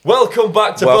Welcome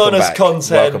back to Welcome bonus back.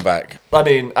 content. Welcome back. I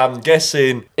mean, I'm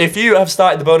guessing if you have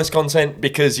started the bonus content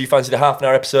because you fancied a half an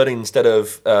hour episode instead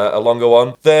of a longer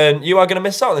one, then you are going to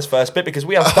miss out on this first bit because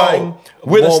we are starting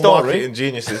with a more story. marketing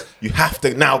geniuses. You have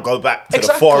to now go back to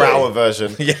Exactly. the 4-hour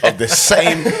version of the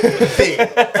same thing.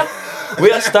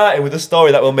 We are starting with a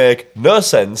story that will make no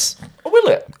sense, or will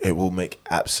it? It will make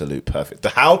absolute perfect.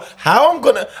 How I'm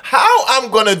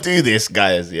gonna do this,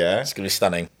 guys? Yeah. It's going to be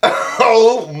stunning.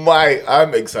 Oh my!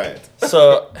 I'm excited.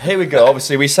 So here we go.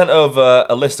 Obviously, we sent over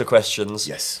a list of questions.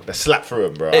 Yes. Let's slap through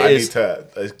them, bro. It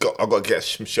I've got to get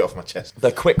some shit off my chest.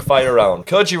 The quick fire round.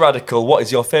 Kojey Radical, what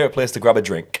is your favourite place to grab a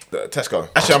drink? Tesco.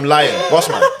 Actually, I'm lying.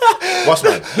 Bossman.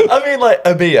 I mean, like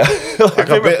a beer. Like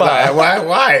a bit like,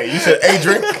 why? You said a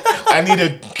drink. I need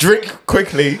a drink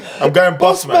quickly. I'm going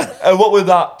Bossman. And what would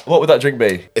that drink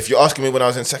be? If you're asking me when I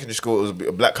was in secondary school, it was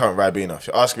a blackcurrant Ribena. If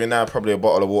you're asking me now, probably a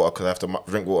bottle of water because I have to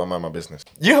drink water and mind my business.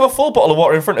 You have a full bottle of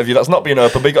water in front of you that's not being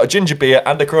opened, but you got a ginger beer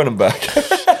and a Kronenberg.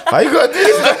 How you got to do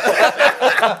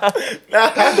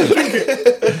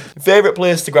this? Favourite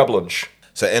place to grab lunch?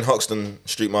 So in Hoxton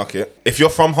Street Market, if you're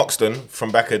from Hoxton,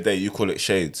 from back in the day, you call it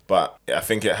Shades. But I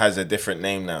think it has a different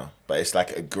name now. But it's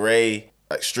like a grey,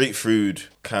 like street food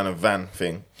kind of van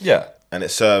thing. Yeah. And it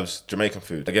serves Jamaican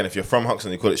food. Again, if you're from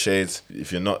Hoxton, you call it Shades.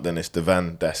 If you're not, then it's the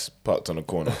van that's parked on the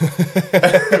corner.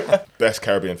 Best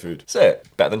Caribbean food. That's it.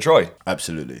 Better than Troy.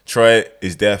 Absolutely. Troy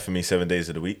is there for me 7 days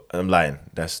of the week. I'm lying.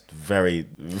 That's very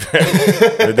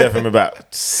they're there for me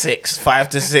about 5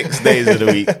 to 6 days of the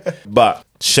week. But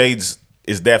Shades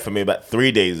is there for me about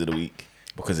 3 days of the week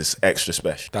because it's extra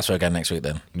special. That's where I go next week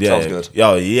then. Yeah. Sounds good.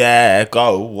 Yo, yeah,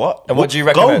 go. What? And what do you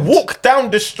recommend? Go walk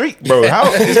down the street, bro. How?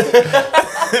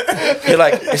 You're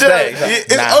like, it's there.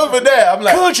 It's over there. I'm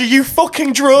like, Kojey, you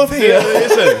fucking drove here.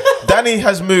 listen, Danny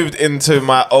has moved into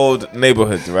my old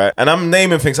neighborhood, right? And I'm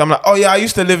naming things. I'm like, oh yeah, I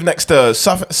used to live next to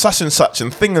such and such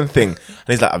and thing. And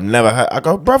he's like, I've never heard. I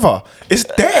go, brother, it's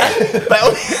there.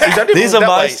 Like, These are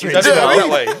my streets. you know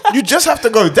what I mean? You just have to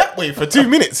go that way for 2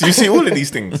 minutes. You see all of these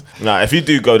things. Nah, if you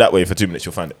do go that way for 2 minutes,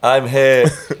 you'll find it. I'm here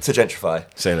to gentrify.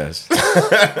 Say less.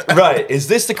 Right, is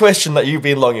this the question that you've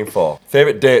been longing for?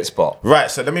 Favourite date spot? Right,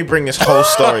 so let me bring this whole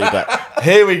story back.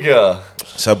 Here we go.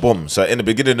 So boom. So in the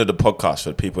beginning of the podcast, for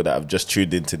the people that have just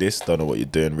tuned into this, don't know what you're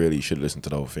doing, really, you should listen to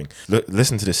the whole thing.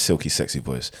 Listen to this silky, sexy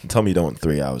voice. And tell me you don't want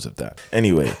 3 hours of that.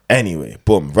 Anyway,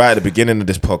 boom. Right at the beginning of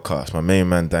this podcast, my main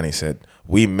man Danny said,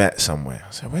 we met somewhere.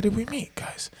 I said, where did we meet,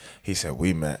 guys? He said,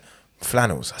 we met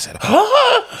Flannels. I said,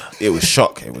 It was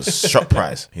shock. It was shock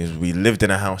prize. We lived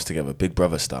in a house together, big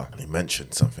brother style. And he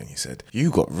mentioned something. He said, you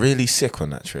got really sick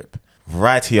on that trip.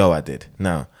 Rightio, I did.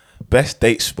 Now, best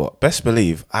date spot. Best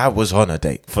believe I was on a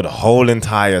date for the whole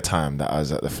entire time that I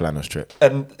was at the Flannels trip.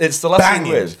 And it's the last thing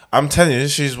Banging. with. I'm telling you,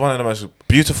 she's one of the most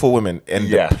beautiful women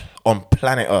on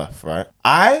planet Earth, right?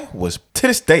 I was, to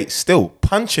this date, still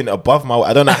punching above my...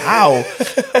 I don't know how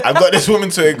I got this woman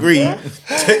to agree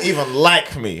to even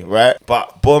like me, right?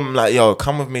 But boom, like, yo,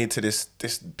 come with me to this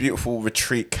beautiful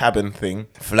retreat cabin thing.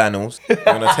 Flannels. I'm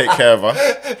going to take care of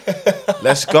her.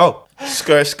 Let's go.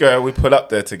 Skirt, we pull up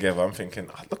there together. I'm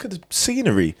thinking, oh, look at the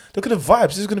scenery. Look at the vibes.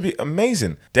 This is going to be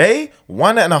amazing. Day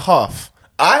 1.5.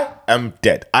 I am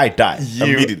dead. I die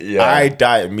immediately. Yeah. I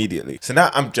die immediately. So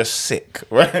now I'm just sick,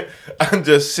 right? I'm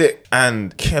just sick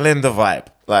and killing the vibe.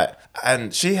 Like,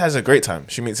 and she has a great time.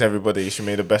 She meets everybody. She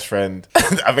made a best friend.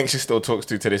 I think she still talks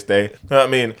to this day. You know what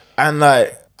I mean? And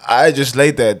like, I just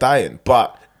laid there dying.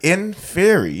 But in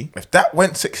theory, if that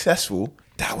went successful,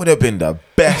 that would have been the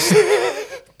best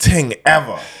thing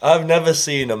ever. I've never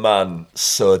seen a man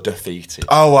so defeated.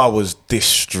 Oh, I was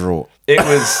distraught. It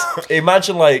was,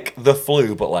 imagine like the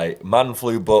flu, but like man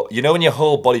flu, but you know when your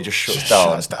whole body just shuts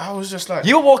down. I was just like...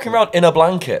 You were walking around in a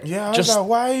blanket. Yeah, I was like,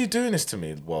 why are you doing this to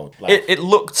me, world? Like, It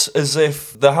looked as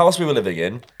if the house we were living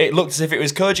in, it looked as if it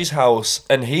was Kojey's house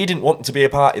and he didn't want to be a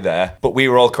party there, but we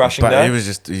were all crashing but there. it was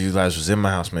just, you guys was in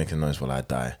my house making noise while I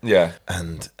die. Yeah.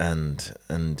 And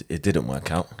it didn't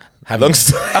work out. Long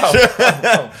story.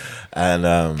 And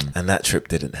that trip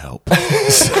didn't help.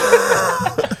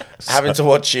 Having to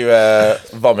watch you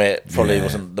vomit probably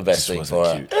wasn't the best thing for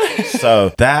her.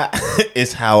 So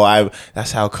that's how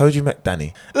Kojey met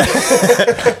Danny.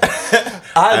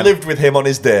 I lived with him on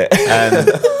his date. And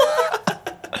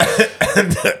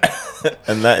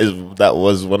that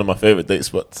was one of my favourite date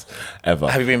spots ever.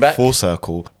 Have you been back? Full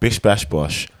circle, bish bash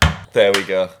bosh. There we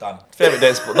go. Done. Favourite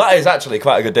date spot. That is actually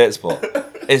quite a good date spot.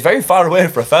 It's very far away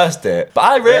for a first date, but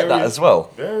I rate that as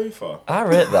well. Very far. I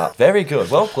rate that. Very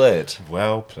good. Well played.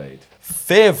 Well played.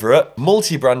 Favourite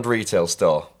multi-brand retail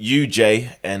store?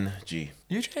 UJNG.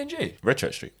 UJNG. Red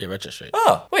Church Street. Yeah, Red Church Street.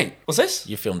 Oh, wait. What's this?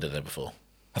 You filmed it there before.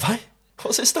 Have I?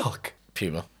 What's it stock?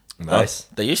 Puma. Nice.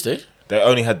 They used to. They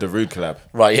only had the Rude collab.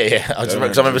 Right, yeah.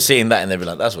 Because I remember seeing that and they'd be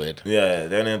like, that's weird. Yeah,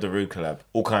 they only had the Rude collab.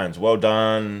 All kinds. Well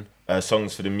Done,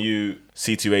 Songs for the Mute,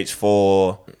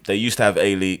 C2H4. They used to have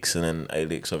A-Leaks, and then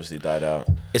A-Leaks obviously died out.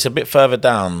 It's a bit further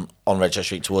down on Redchester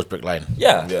Street towards Brick Lane.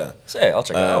 Yeah. Yeah. Say, I'll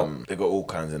check that out. They got all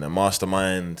kinds in there.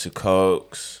 Mastermind, to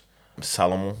Cokes,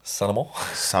 Salomon,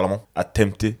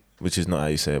 Attempted, which is not how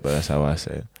you say it, but that's how I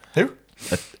say it. Who?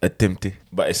 Attempted,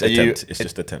 but it's attempt. It's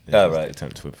just attempt. Oh, right.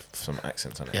 Attempt with some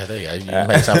accents on it. Yeah, there you go. You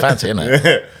make it sound fancy,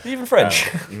 innit? Even French.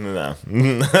 No.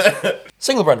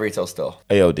 Single brand retail store.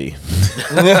 AOD.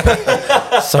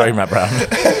 Sorry, Matt Brown.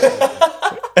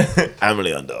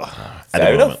 Emily Under.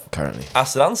 Fair enough. Currently.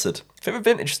 Asked and answered. Favorite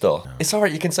vintage store? It's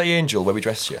alright, you can say Angel where we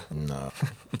dressed you. No.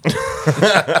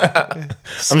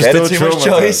 I'm still too much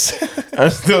choice. I'm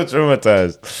still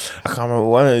traumatized. I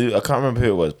can't remember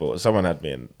who it was, but someone had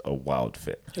me in a wild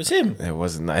fit. It was him. It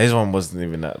wasn't that. His one wasn't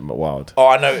even that wild. Oh,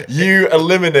 I know. You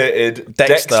eliminated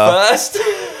Dex Dexter. first.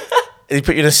 He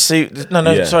put you in a suit. No,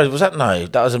 Yeah. sorry. Was that no?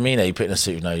 That was Amina. He put in a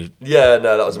suit. No. Yeah,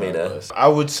 no, that was me now. I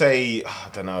would say, I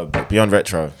don't know, Beyond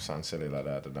Retro. Sounds silly like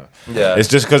that, I don't know. Yeah. It's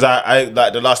just because I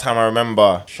like the last time I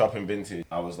remember shopping vintage,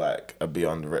 I was like a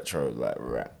Beyond Retro like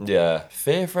rat. Yeah.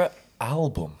 Favorite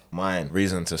album? Mine,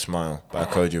 Reason to Smile by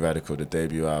Kojey Radical, the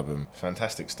debut album.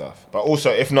 Fantastic stuff. But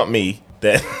also, if not me,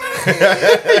 then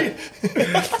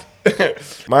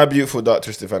My Beautiful Dark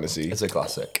Twisted Fantasy. It's a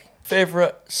classic.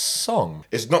 Favorite song?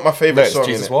 It's not my favorite Next, song.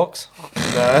 Jesus innit? Walks.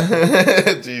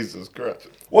 Nah. Jesus Christ.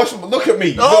 Look at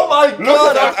me. Oh my God,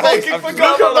 Look at I my face. fucking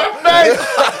forgot Look at my face.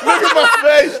 Look at my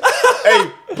face.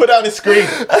 Hey, put down the screen.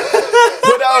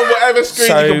 Put down whatever screen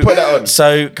you can put that on.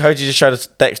 So Kojey just showed us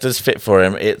Dexter's fit for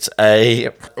him. It's a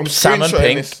salmon screenshotting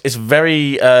pink. this. It's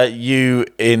very you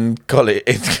in college.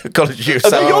 In college, you. Are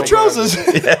they your trousers?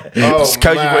 Yeah. Oh,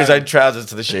 Kojey man. put his own trousers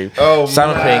to the shoe. Oh,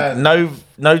 salmon man. pink.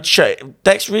 No shirt.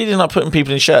 Dex really not putting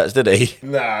people in shirts, did he?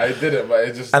 Nah, I didn't, but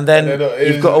it just. And then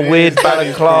you've got a weird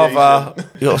balaclava.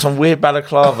 You got some weird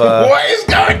balaclava. What is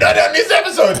going on this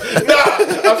episode? Nah,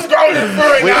 I'm scrolling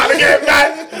through it now. I'm getting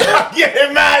mad. I'm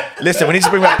getting mad. Listen, we need to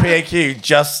bring back PAQ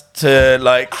just to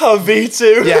like. Oh,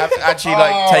 V2. Yeah, actually,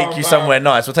 take you somewhere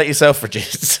nice. We'll take you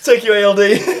Selfridges. Take you ALD.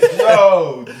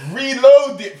 Yo,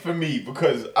 reload it for me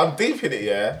because I'm deep in it,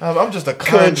 yeah? I'm just a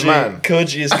kind man.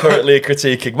 Kojey is currently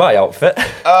critiquing my outfit.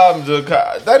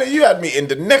 Daddy, you had me in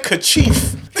the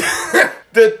neckerchief.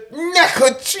 The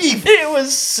neckerchief. It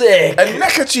was sick. A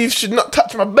neckerchief should not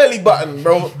touch my belly button,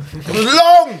 bro. It was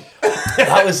long.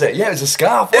 That was it. Yeah, it was a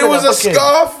scarf. It was a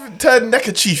scarf turned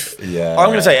neckerchief. Yeah. I'm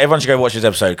going to say everyone should go watch this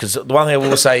episode because the one thing I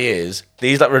will say is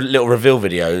these like little reveal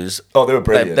videos. Oh, they were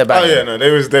brilliant. They're Oh banging. yeah, no,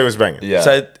 they was banging. Yeah.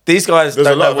 So these guys There's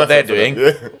a don't lot know of what they're effort for doing.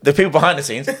 them, yeah. The people behind the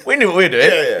scenes, we knew what we were doing.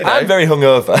 Yeah. you know? I'm very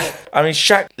hungover. I mean,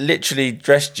 Shaq literally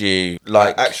dressed you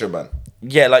like Action man.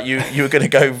 yeah, like you were going to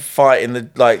go fight in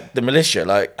the militia.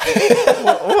 Like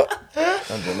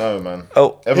I don't know, man.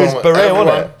 oh His beret,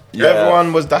 wasn't it? Yeah.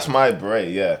 Everyone was. That's my beret.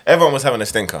 Yeah. Everyone was having a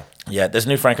stinker. yeah, there's a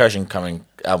new Frank Ocean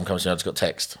album coming soon. I just got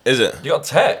text. Is it? You got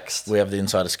text. We have the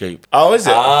insider scoop. Oh, is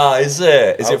it? Is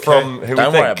it? Is it Okay. from who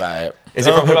Don't we worry think? about it. Is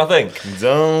it from who I think?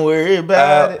 Don't worry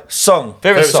about it. Song.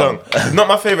 Favorite Favorite song? song. Not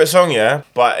my favorite song, yeah,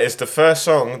 but it's the first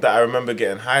song that I remember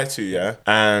getting high to, yeah.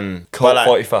 And Colt but,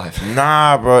 45.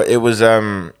 Nah, bro, it was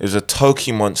a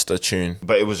Toki Monster tune,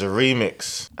 but it was a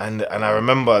remix. And I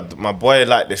remember my boy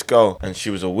liked this girl, and she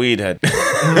was a weed head.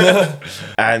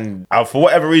 And for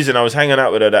whatever reason, I was hanging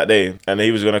out with her that day, and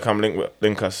he was gonna come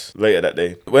link us later that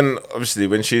day.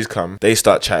 When she's come, they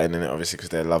start chatting in it, obviously, because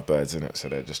they're lovebirds in it, so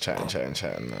they're just chatting.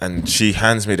 And she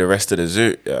hands me the rest of the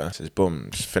zoot, yeah. Says, boom,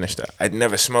 just finish that. I'd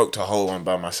never smoked a whole one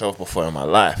by myself before in my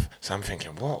life, so I'm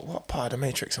thinking, what part of the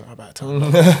Matrix am I about to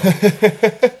unlock?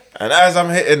 And as I'm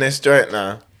hitting this joint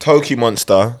now, Toki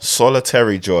Monster,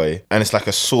 Solitary Joy, and it's like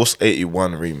a Source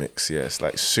 81 remix. Yeah, it's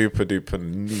like super duper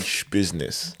niche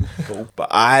business. Cool. But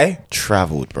I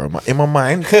traveled, bro. In my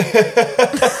mind,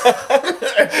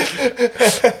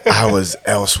 I was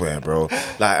elsewhere, bro.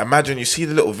 Like, imagine you see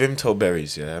the little Vimto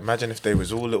berries, yeah? Imagine if they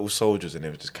was all little soldiers and they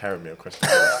were just carrying me across the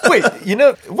road. Wait, you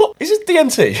know what? Is it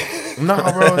DMT?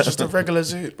 Nah, bro, it's just a regular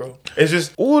zoot, bro. It's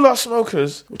just all our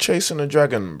smokers were chasing a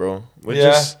dragon, bro. We're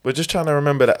just trying to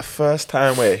remember that first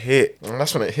time where it hit. And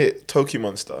that's when it hit. Toki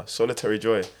Monster, Solitary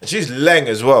Joy. And she's Leng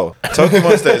as well. Toki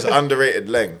Monster is underrated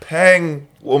Leng. Peng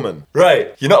woman.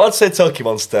 Right. You're not allowed to say Toki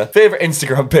Monster. Favorite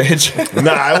Instagram page?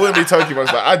 Nah, it wouldn't be Toki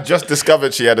Monster. I just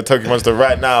discovered she had a Toki Monster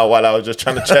right now while I was just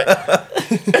trying to check.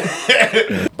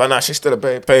 But nah, she's still a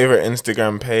favorite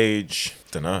Instagram page.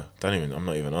 Don't know. I'm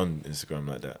not even on Instagram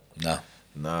like that. No.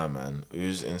 Nah, man.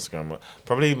 Who's Instagram?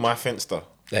 Probably my Finsta.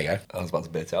 There you go. I was about to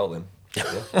bait it out then.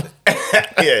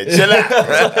 Yeah, chill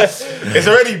out. It's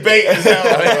already bait as hell,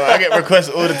 bro. I get requests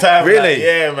all the time. Really? Like,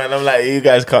 yeah, man. I'm like, you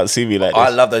guys can't see me like this. I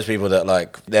love those people that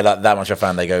like they're like that much a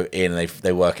fan. They go in,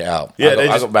 they work it out. Yeah,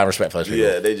 I got bad respect for those people.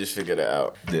 Yeah, they just figured it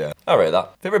out. Yeah. I rate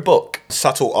that. Favourite book?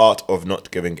 Subtle art of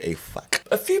not giving a fuck.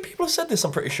 A few people have said this,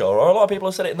 I'm pretty sure, or a lot of people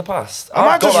have said it in the past. Am I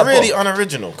I've got just that really book.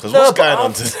 unoriginal? Because No, what's but going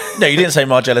on I've- today? No, you didn't say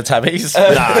Margella Tabbies.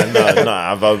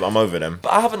 Nah, I'm over them.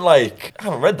 But I haven't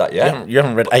read that yet. You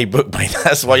haven't read a book, mate.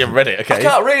 That's why you haven't read it. Okay. I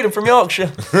can't read them from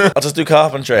Yorkshire. I'll just do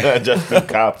carpentry. Just do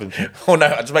carpentry. Oh no,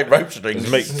 I just make rope strings.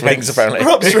 Make strings apparently.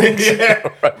 Rope strings. Yeah,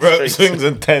 rope swings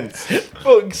and tents.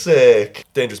 Fuck's sake.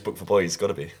 Dangerous book for boys,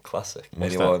 gotta be. Classic.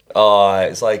 What's Anyone? Oh,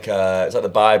 it's like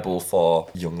the Bible for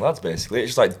young lads, basically. It's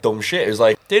just like dumb shit. It was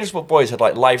like Dangerous book boys had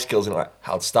like life skills in like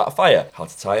how to start a fire, how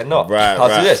to tie a knot, Right, how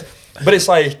to do right. this. But it's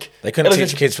like They couldn't it was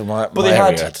teach kids from my But they area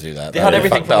had how to do that. They That had really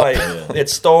everything fucked from up. they had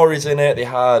stories in it. They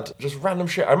had just random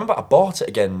shit. I remember I bought it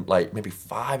again like maybe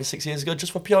 5 or 6 years ago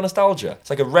just for pure nostalgia. It's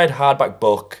like a red hardback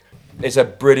book. It's a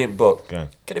brilliant book. Okay.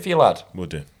 Get it for your lad. We'll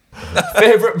do.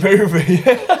 Favorite movie?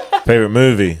 Favorite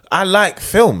movie? I like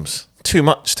films. Too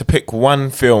much to pick one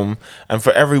film, and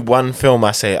for every one film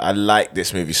I say I like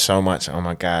this movie so much, oh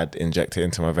my god, inject it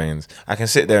into my veins. I can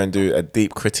sit there and do a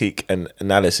deep critique and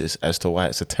analysis as to why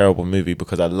it's a terrible movie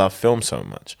because I love film so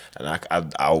much, and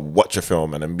I'll watch a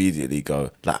film and immediately go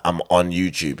like I'm on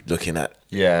YouTube looking at.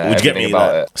 Yeah, would you get everything me?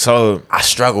 about Like, it. so I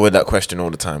struggle with that question all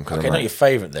the time. Okay, not your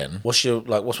favourite then. What's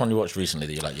one you watched recently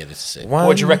that you're like, yeah, this is sick? What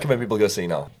would you recommend people go see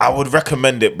now? I would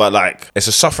recommend it, but like it's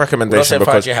a soft recommendation saying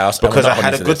Fire because, to Your House, and because we're I not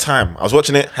had on a to good this. time. I was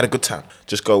watching it, had a good time.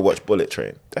 Just go watch Bullet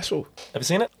Train. That's all. Have you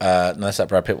seen it? No, that's that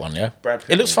Brad Pitt one, yeah? Brad Pitt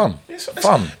It looks fun. It's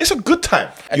Fun. It's a good time.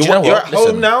 And do you know You're what? at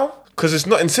Listen. home now because it's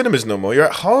not in cinemas no more. You're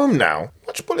at home now.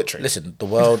 Watch Bullet Train. Listen, the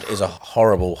world is a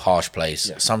horrible, harsh place.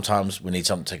 Sometimes we need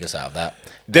something to take us out of that.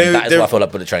 And that is why I feel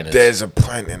like Bullet Train is. There's a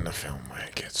point in the film where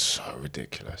it gets so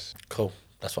ridiculous. Cool.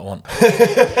 That's what I want.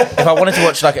 If I wanted to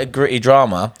watch like a gritty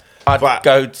drama, I'd But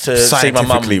go to see my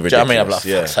mum. Do scientifically you know what I mean? I'd be like,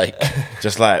 ridiculous, fuck's yeah. sake.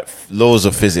 Just like laws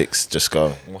of physics just go,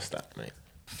 what's that, mate?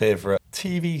 Favorite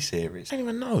TV series? I don't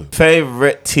even know.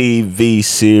 Favorite TV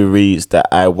series that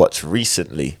I watched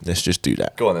recently. Let's just do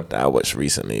that. Go on then. That I watched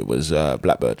recently was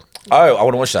Blackbird. Oh, I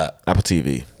want to watch that. Apple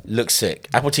TV. Looks sick.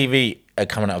 Apple TV are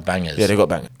coming out of bangers. Yeah, they got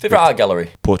bang. Favorite art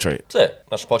gallery? Portrait. That's it.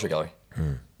 National Portrait Gallery.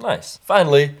 Nice.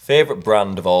 Finally, favorite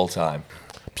brand of all time?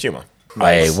 Puma.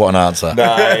 Hey, what an answer.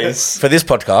 Nice. For this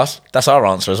podcast, that's our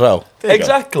answer as well.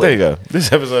 Exactly. There you go.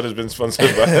 This episode has been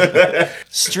sponsored by.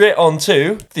 Straight on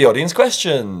to the audience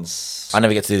questions. I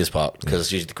never get to do this part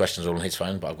because usually the questions are all on his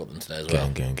phone, but I've got them today as well.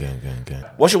 Gang.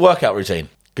 What's your workout routine?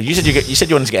 Because you said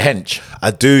you wanted to get hench.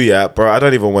 I do, yeah, bro. I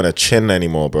don't even want a chin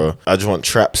anymore, bro. I just want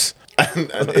traps and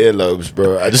earlobes,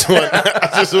 bro. I just want.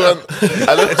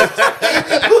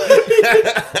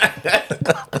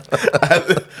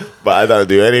 But I don't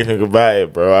do anything about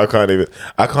it, bro. I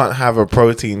can't have a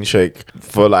protein shake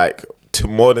for like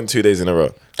more than 2 days in a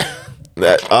row.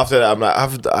 After that, I'm like,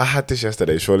 I had this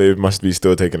yesterday. Surely it must be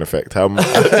still taking effect. Why am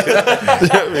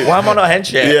I not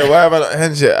hench yet? Yeah, why am I not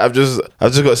hench yet? I've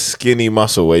just got skinny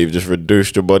muscle where you've just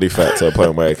reduced your body fat to a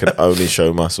point where it can only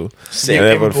show muscle. Sick. And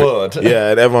everyone Blood.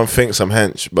 and everyone thinks I'm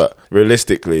hench, but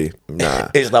realistically, nah.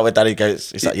 It's like when Daddy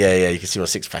goes, it's like, yeah, you can see my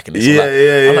six pack in this. Yeah, I'm like,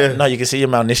 yeah, I'm yeah. like, no, you can see your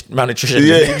malnutrition.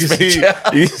 Yeah, in you the can next see picture.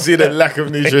 you can see the lack of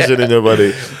nutrition in your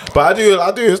body. But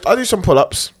I do some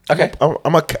pull-ups. Okay.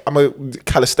 I'm a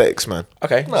calisthenics man.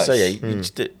 Okay, Nice. so yeah,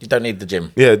 you don't need the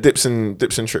gym. Yeah, dips and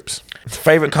trips.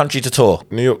 Favorite country to tour?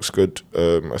 New York's good.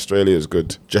 Australia's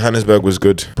good. Johannesburg was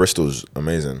good. Bristol's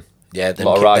amazing. Yeah, them,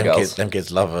 Lot of rag girls. them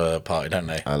kids love a party, don't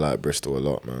they? I like Bristol a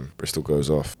lot, man. Bristol goes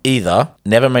off. Either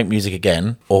never make music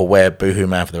again or wear Boohoo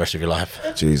Man for the rest of your life.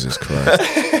 Jesus Christ.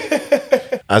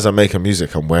 As I'm making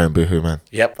music, I'm wearing Boohoo, man.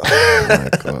 Yep. Oh my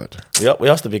God. We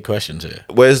asked the big questions here.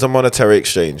 Where's the monetary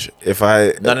exchange? If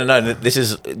I... No. This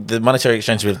is the monetary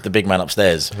exchange with the big man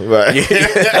upstairs. Right.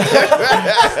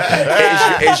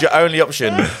 It's your only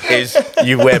option is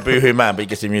you wear Boohoo Man, but you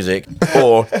get to music,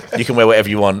 or you can wear whatever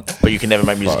you want, but you can never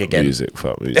make music Fuck again. music.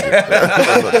 Fuck music.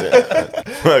 I'm not doing it.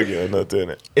 Fuck you, I'm not doing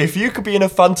it. If you could be in a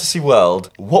fantasy world,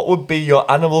 what would be your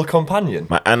animal companion?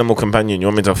 My animal companion. You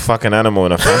want me to fuck an animal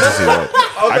in a fantasy world?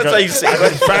 I gonna say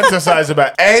can fantasize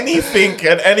about anything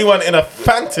and anyone in a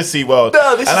fantasy world.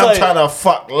 No, this and is I'm like- trying to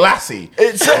fuck Lassie.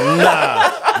 It's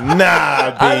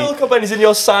Nah, animal B. companion is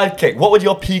your sidekick. What would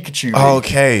your Pikachu be?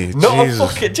 Okay. Not Jesus. a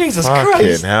fucking Jesus Fucking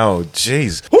Christ. hell.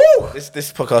 Jeez. Woo!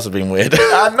 This podcast has been weird.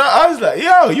 I was like,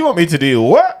 yo, you want me to do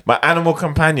what? My animal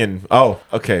companion. Oh,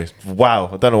 okay. Wow.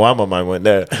 I don't know why my mind went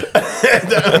there.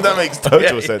 that makes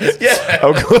total sense. Yeah.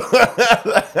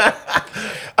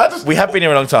 We have been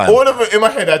here a long time. All of it in my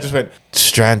head, I just went,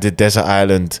 stranded desert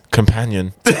island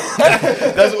companion.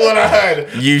 That's all I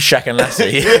heard. You, Shaq and Lassie.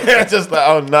 Yeah, just like,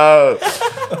 oh no.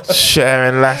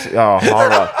 Sharing Lassie. Oh,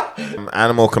 horror.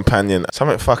 Animal companion.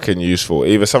 Something fucking useful.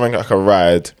 Either something I can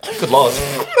ride. Good lord.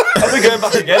 Are we going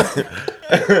back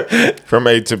again? From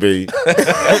A to B.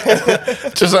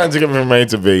 Just something to get from A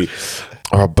to B.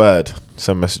 Or a bird.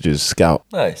 Some messages. Scout.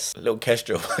 Nice. Little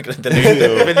Kestrel.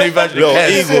 the new version Little of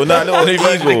Kes. eagle. No, little New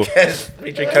version eagle. of Kes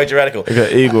featuring Kojey Radical. You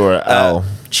got eagle or an owl.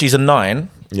 She's a 9,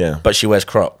 Yeah. but she wears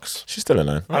Crocs. She's still a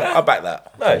 9. I'll back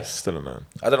that. Nice. Still a 9.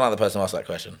 I don't like the person who asked that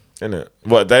question. Isn't it?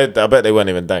 What? I bet they weren't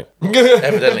even dank.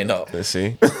 Evidently not. Let's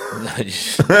see.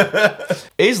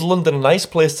 Is London a nice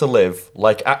place to live?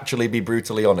 Like, actually be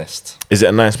brutally honest. Is it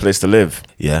a nice place to live?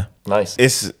 Yeah. Nice.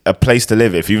 It's a place to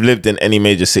live. If you've lived in any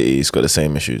major city, it's got the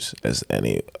same issues as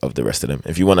any of the rest of them.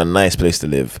 If you want a nice place to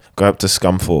live, go up to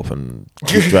Scunthorpe and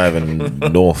keep driving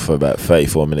north for about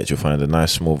 34 minutes. You'll find a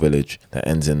nice small village that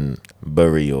ends in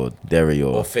Bury or Derry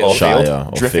or Field. Shire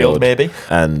or Driffield, Field, maybe.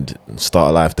 and start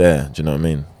a life there. Do you know what I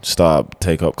mean?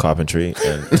 Take up carpentry.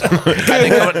 And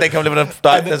they come live on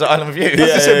a desert island with you.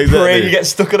 Pray you get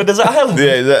stuck on a desert island.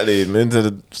 yeah, exactly. Into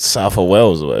the south of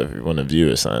Wales or whatever you want to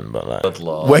view or something. But like, Good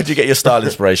lord. Where'd you get your style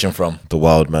inspiration from? the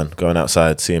wild, man. Going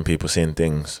outside, seeing people, seeing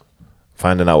things,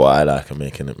 finding out what I like and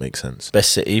making it make sense.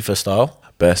 Best city for style?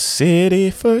 Best city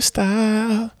for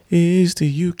style is the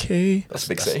UK. That's a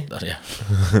big city. Yeah.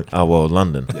 Oh, well,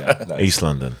 London. Yeah, nice. East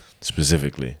London,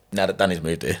 specifically. Now that Danny's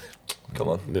moved here. Come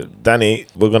on. Danny,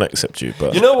 we're going to accept you,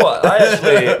 but... You know what?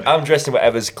 I'm dressed in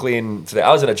whatever's clean today.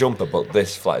 I was in a jumper, but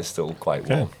this flat is still quite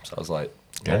warm. Okay. So I was like,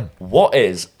 Okay. What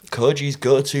is Kojey's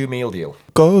go-to meal deal?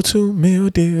 Go to meal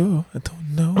deal. I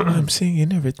don't know. I'm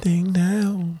singing everything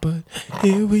now, but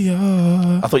here we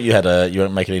are. I thought you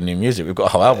weren't making any new music. We've got a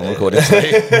whole album recorded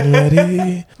today.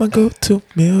 Ready? My go-to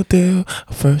meal deal.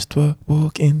 First I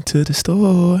walk into the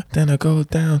store, then I go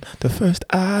down the first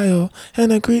aisle,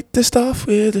 and I greet the staff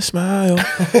with a smile.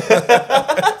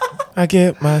 I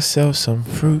get myself some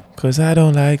fruit, cause I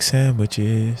don't like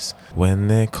sandwiches when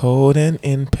they're cold and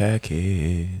in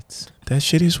packets. That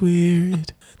shit is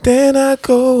weird. Then I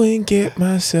go and get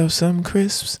myself some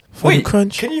crisps for the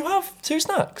crunch. Can you have 2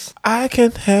 snacks? I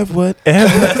can have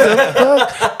whatever the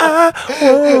fuck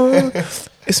I want.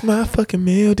 It's my fucking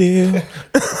meal deal.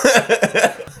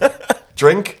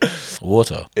 Drink?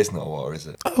 Water. It's not water, is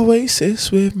it?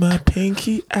 Oasis with my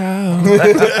pinky out.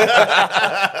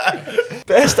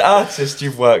 Best artist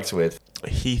you've worked with?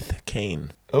 Heath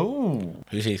Kane. Oh.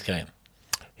 Who's Heath Kane?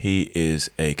 He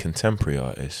is a contemporary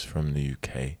artist from the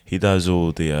UK. He does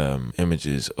all the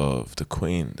images of the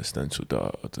Queen, the stencil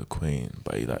art of the Queen,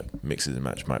 but he like mixes and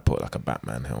matches. Might put like a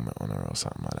Batman helmet on her or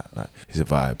something like that. Like, he's a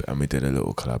vibe, and we did a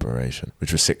little collaboration,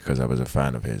 which was sick because I was a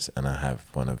fan of his, and I have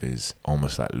one of his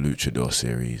almost like luchador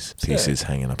series pieces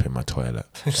hanging up in my toilet.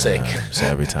 Sick. So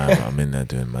every time I'm in there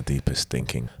doing my deepest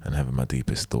thinking and having my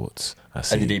deepest thoughts, I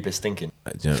see And your deepest thinking.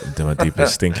 do my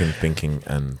deepest thinking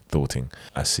and thoughting.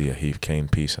 I see a Heath Kane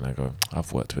piece and I go,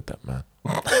 I've worked with that man.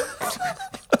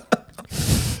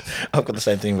 I've got the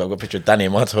same thing, but I've got a picture of Danny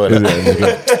in my toilet.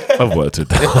 I've worked with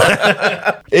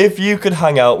that. If you could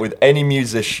hang out with any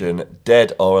musician,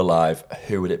 dead or alive,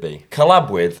 who would it be? Collab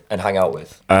with and hang out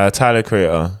with. Tyler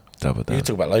Creator, Double You Down. could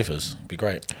talk about loafers. It'd be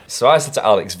great. So I said to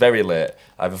Alex very late,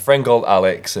 I have a friend called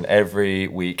Alex, and every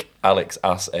week Alex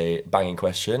asks a banging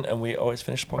question, and we always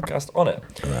finish the podcast on it.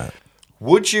 Right.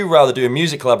 Would you rather do a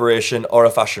music collaboration or a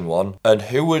fashion one? And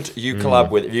who would you collab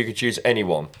with if you could choose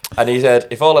anyone? And he said,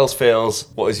 if all else fails,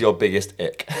 what is your biggest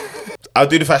ick? I'll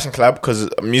do the fashion collab because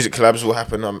music collabs will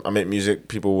happen. I make music,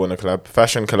 people want to collab.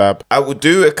 Fashion collab. I would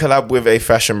do a collab with a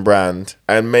fashion brand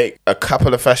and make a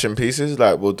couple of fashion pieces.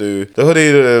 Like we'll do the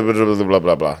hoodie, blah,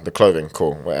 blah, blah. The clothing,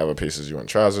 cool. Whatever pieces you want.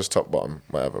 Trousers, top, bottom,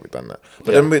 whatever. We've done that.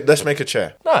 But then let's make a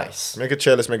chair. Nice. Make a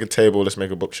chair, let's make a table, let's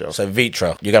make a bookshelf. So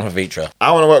Vitra. You're going for Vitra.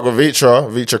 I want to work with Vitra.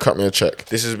 Vitra cut me a check.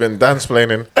 This has been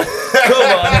Dan-splaining. Come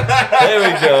on. There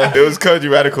we go. It was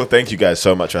Kojey Radical. Thank you guys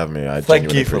so much for having me. I Thank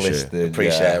genuinely you for appreciate it. listening.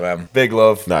 Appreciate it, man. Big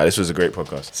love. Nah, this was a great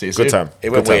podcast. See you Good soon. time. It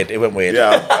went Good time. weird. It went weird.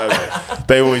 Yeah,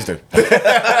 they always do.